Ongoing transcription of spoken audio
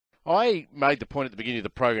I made the point at the beginning of the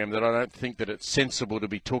program that I don't think that it's sensible to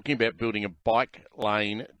be talking about building a bike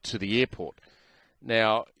lane to the airport.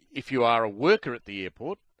 Now, if you are a worker at the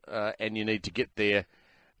airport and you need to get there,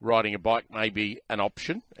 riding a bike may be an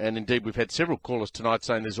option. And indeed, we've had several callers tonight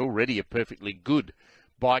saying there's already a perfectly good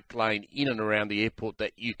bike lane in and around the airport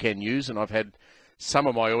that you can use. And I've had some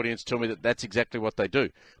of my audience tell me that that's exactly what they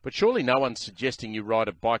do. But surely no one's suggesting you ride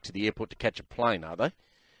a bike to the airport to catch a plane, are they?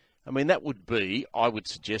 I mean, that would be, I would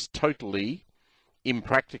suggest, totally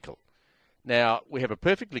impractical. Now, we have a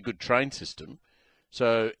perfectly good train system,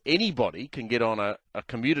 so anybody can get on a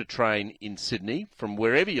commuter train in Sydney from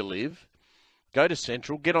wherever you live, go to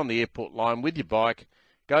Central, get on the airport line with your bike,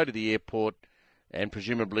 go to the airport, and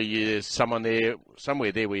presumably there's somewhere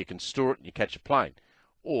there where you can store it and you catch a plane.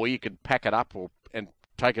 Or you can pack it up and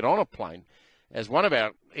take it on a plane. As one of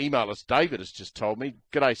our emailers, David, has just told me,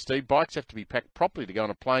 "G'day, Steve, bikes have to be packed properly to go on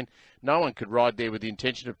a plane. No one could ride there with the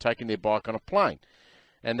intention of taking their bike on a plane."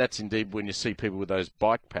 And that's indeed when you see people with those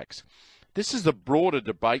bike packs. This is the broader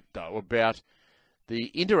debate, though, about the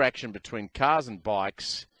interaction between cars and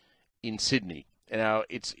bikes in Sydney. Now,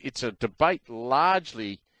 it's a debate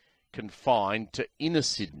largely confined to inner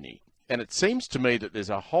Sydney. And it seems to me that there's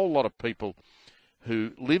a whole lot of people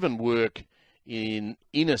who live and work in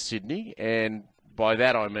inner Sydney, and by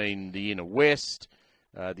that I mean the inner west,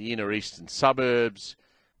 the inner eastern suburbs,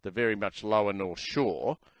 the very much lower North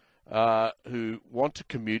Shore, who want to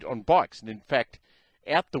commute on bikes. And in fact,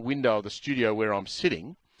 out the window of the studio where I'm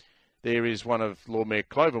sitting, there is one of Lord Mayor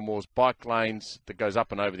Clovermore's bike lanes that goes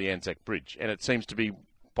up and over the Anzac Bridge, and it seems to be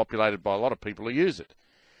populated by a lot of people who use it.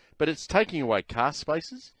 But it's taking away car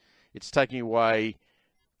spaces, it's taking away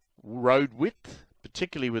road width,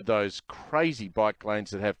 particularly with those crazy bike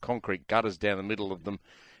lanes that have concrete gutters down the middle of them,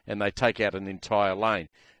 and they take out an entire lane.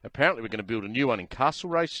 Apparently we're going to build a new one in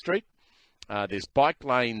Castlereagh Street. There's bike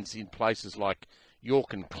lanes in places like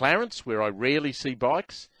York and Clarence, where I rarely see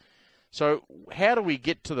bikes. So how do we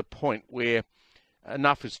get to the point where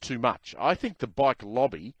enough is too much? I think the bike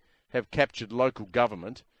lobby have captured local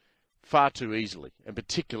government far too easily, and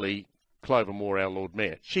particularly Clover Moore, our Lord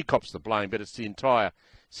Mayor. She cops the blame, but it's the entire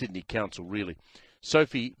Sydney Council, really.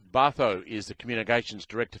 Sophie Bartho is the Communications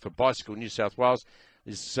Director for Bicycle New South Wales,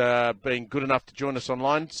 is being good enough to join us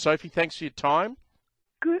online. Sophie, thanks for your time.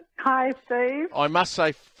 Good. Hi, Steve. I must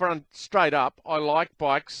say, straight up, I like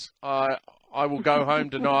bikes. I will go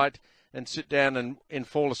home tonight and sit down and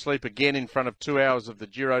fall asleep again in front of 2 hours of the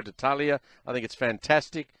Giro d'Italia. I think it's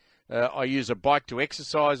fantastic. I use a bike to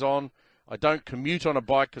exercise on. I don't commute on a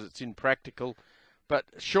bike because it's impractical. But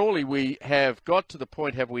surely we have got to the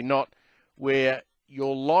point, have we not, where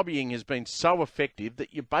your lobbying has been so effective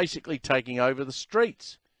that you're basically taking over the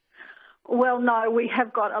streets? Well, no, we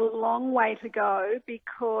have got a long way to go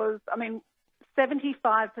because,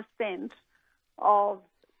 75% of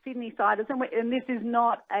Sydney-siders, and this is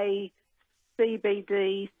not a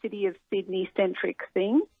CBD, City of Sydney-centric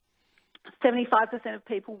thing, 75% of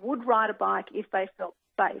people would ride a bike if they felt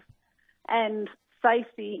safe. And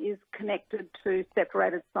safety is connected to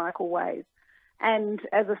separated cycleways. And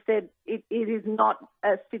as I said, it is not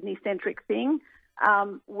a Sydney-centric thing.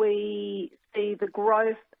 We see the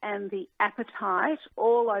growth and the appetite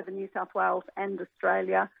all over New South Wales and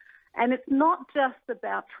Australia. And it's not just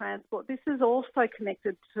about transport. This is also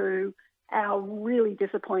connected to our really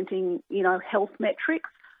disappointing, health metrics.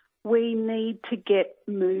 We need to get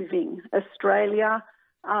moving. Australia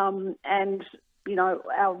and,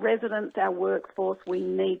 our residents, our workforce, we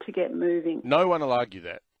need to get moving. No one will argue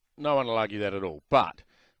that. No one will argue that at all. But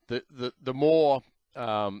the more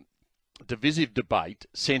divisive debate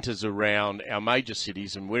centres around our major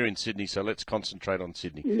cities, and we're in Sydney, so let's concentrate on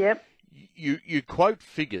Sydney. Yep. You quote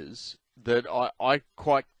figures that I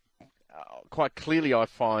quite clearly I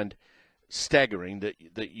find staggering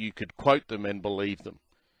that you could quote them and believe them.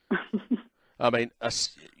 I mean,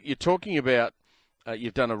 you're talking about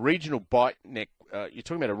you've done a regional bike you're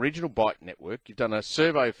talking about a regional bike network. You've done a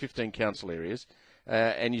survey of 15 council areas,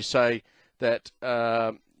 and you say that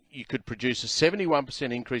you could produce a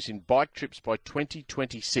 71% increase in bike trips by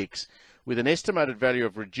 2026 with an estimated value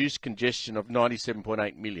of reduced congestion of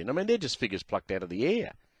 97.8 million. I mean, they're just figures plucked out of the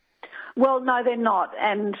air. Well, no, they're not.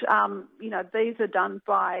 And, these are done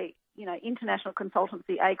by, international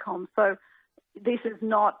consultancy, ACOM. So this is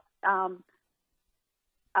not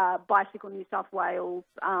Bicycle New South Wales,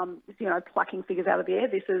 plucking figures out of the air.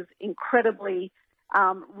 This is incredibly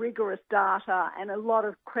rigorous data and a lot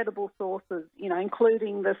of credible sources,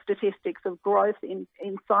 including the statistics of growth in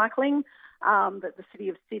cycling that the City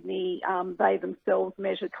of Sydney, they themselves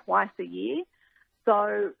measure twice a year.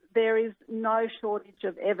 So there is no shortage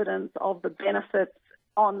of evidence of the benefits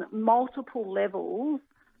on multiple levels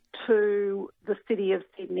to the city of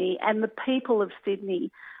Sydney and the people of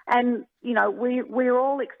Sydney. And, you know, we're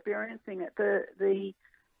all experiencing it, the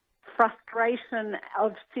frustration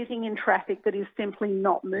of sitting in traffic that is simply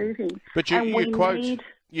not moving. But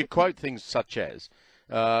you quote things such as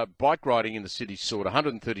bike riding in the city soared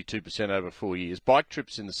 132% over 4 years. Bike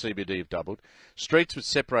trips in the CBD have doubled. Streets with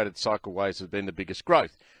separated cycleways have been the biggest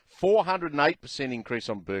growth. 408% increase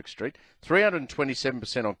on Bourke Street,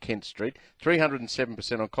 327% on Kent Street,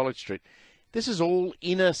 307% on College Street. This is all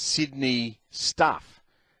inner Sydney stuff.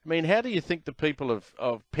 I mean, how do you think the people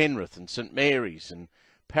of Penrith and St Mary's and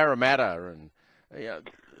Parramatta and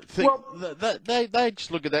think they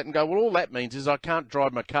just look at that and go, well, all that means is I can't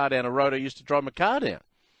drive my car down a road I used to drive my car down.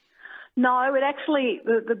 No, it actually,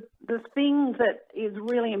 the thing that is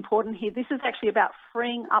really important here, this is actually about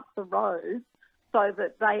freeing up the roads so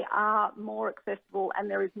that they are more accessible and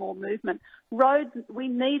there is more movement. Roads, we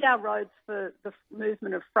need our roads for the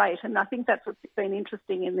movement of freight, and I think that's what's been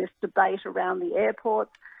interesting in this debate around the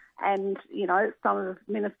airports and, you know, some of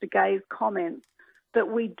Minister Gay's comments, that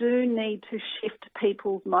we do need to shift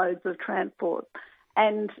people's modes of transport.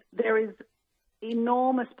 And there is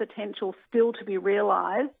enormous potential still to be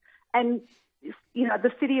realised. And, you know,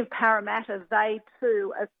 the city of Parramatta, they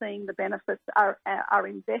too are seeing the benefits, are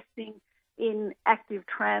investing in active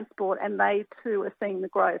transport, and they too are seeing the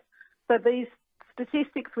growth. So these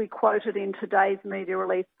statistics we quoted in today's media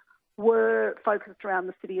release were focused around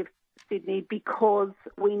the city of Sydney because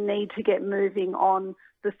we need to get moving on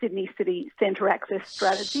the Sydney City Centre access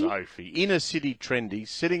strategy. Sophie, inner city trendies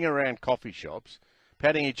sitting around coffee shops,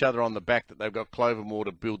 patting each other on the back that they've got Clovermore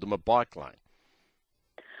to build them a bike lane.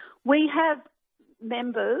 We have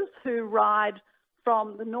members who ride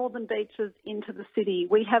from the northern beaches into the city.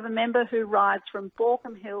 We have a member who rides from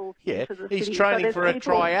Borkham Hills into the city. He's training for a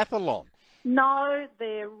triathlon. No,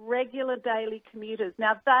 they're regular daily commuters.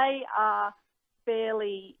 Now, they are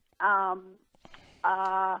fairly,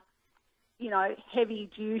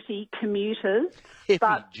 heavy-duty commuters.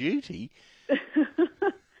 Heavy-duty?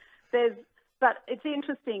 But it's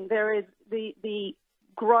interesting. There is the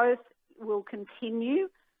growth will continue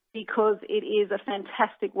because it is a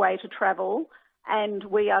fantastic way to travel, and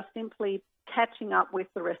we are simply catching up with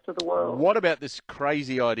the rest of the world. What about this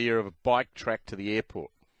crazy idea of a bike track to the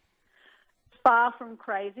airport? Far from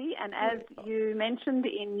crazy, and as you mentioned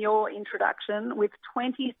in your introduction, with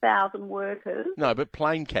 20,000 workers... No, but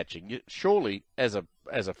plane catching. Surely, as a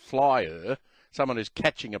flyer, someone who's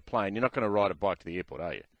catching a plane, you're not going to ride a bike to the airport,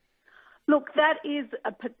 are you? Look, that is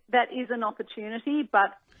an opportunity,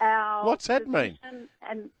 but our... What's that mean?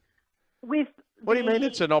 And with what do you mean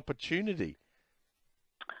it's an opportunity?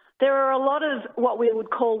 There are a lot of what we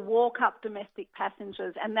would call walk-up domestic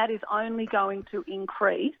passengers, and that is only going to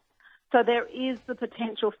increase. So there is the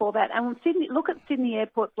potential for that. And Sydney, look at Sydney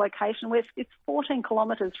Airport's location, where it's 14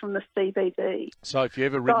 kilometres from the CBD. So have you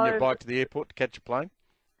ever ridden your bike to the airport to catch a plane?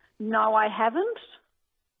 No, I haven't,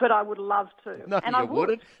 but I would love to. No, you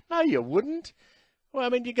wouldn't. No, you wouldn't. Well, I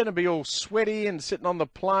mean, you're going to be all sweaty and sitting on the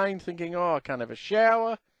plane thinking, oh, I can't have a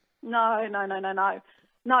shower. No.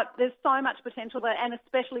 No, there's so much potential there, and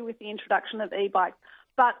especially with the introduction of e-bikes.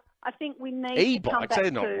 But I think we need to come back to... E-bikes?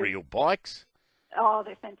 They're not real bikes. Oh,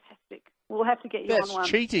 they're fantastic. We'll have to get you on one. That's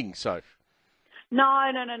cheating, Soph.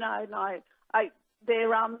 No.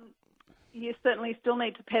 You certainly still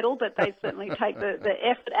need to pedal, but they certainly take the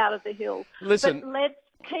effort out of the hill. Listen, but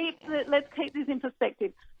let's keep this in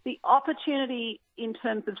perspective. The opportunity in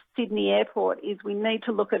terms of Sydney Airport is we need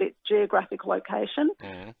to look at its geographic location,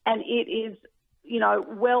 and it is,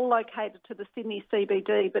 well located to the Sydney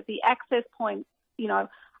CBD, but the access point,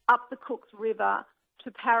 up the Cooks River to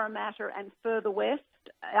Parramatta and further west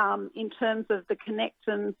in terms of the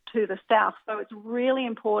connection to the south. So it's really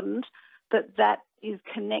important that is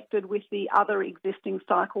connected with the other existing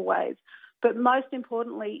cycleways. But most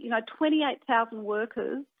importantly, 28,000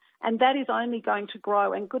 workers, and that is only going to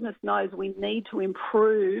grow, and goodness knows we need to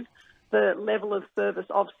improve the level of service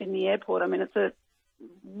of Sydney Airport. I mean, it's a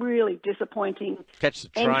really disappointing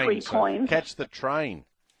entry point. Catch the train.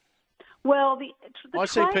 Well, I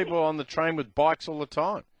see people on the train with bikes all the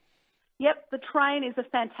time. Yep, the train is a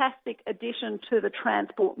fantastic addition to the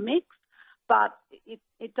transport mix, but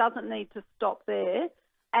it doesn't need to stop there.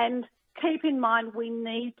 And keep in mind, we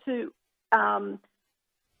need to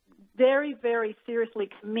very, very seriously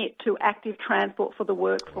commit to active transport for the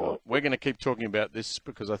workforce. Well, we're going to keep talking about this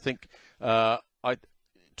because I think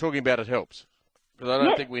talking about it helps. Because I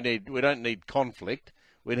don't think we don't need conflict.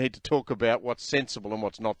 We need to talk about what's sensible and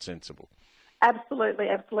what's not sensible. Absolutely.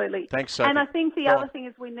 Thanks, Sophie. And I think the other thing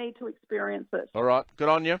is we need to experience it. All right. Good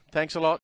on you. Thanks a lot.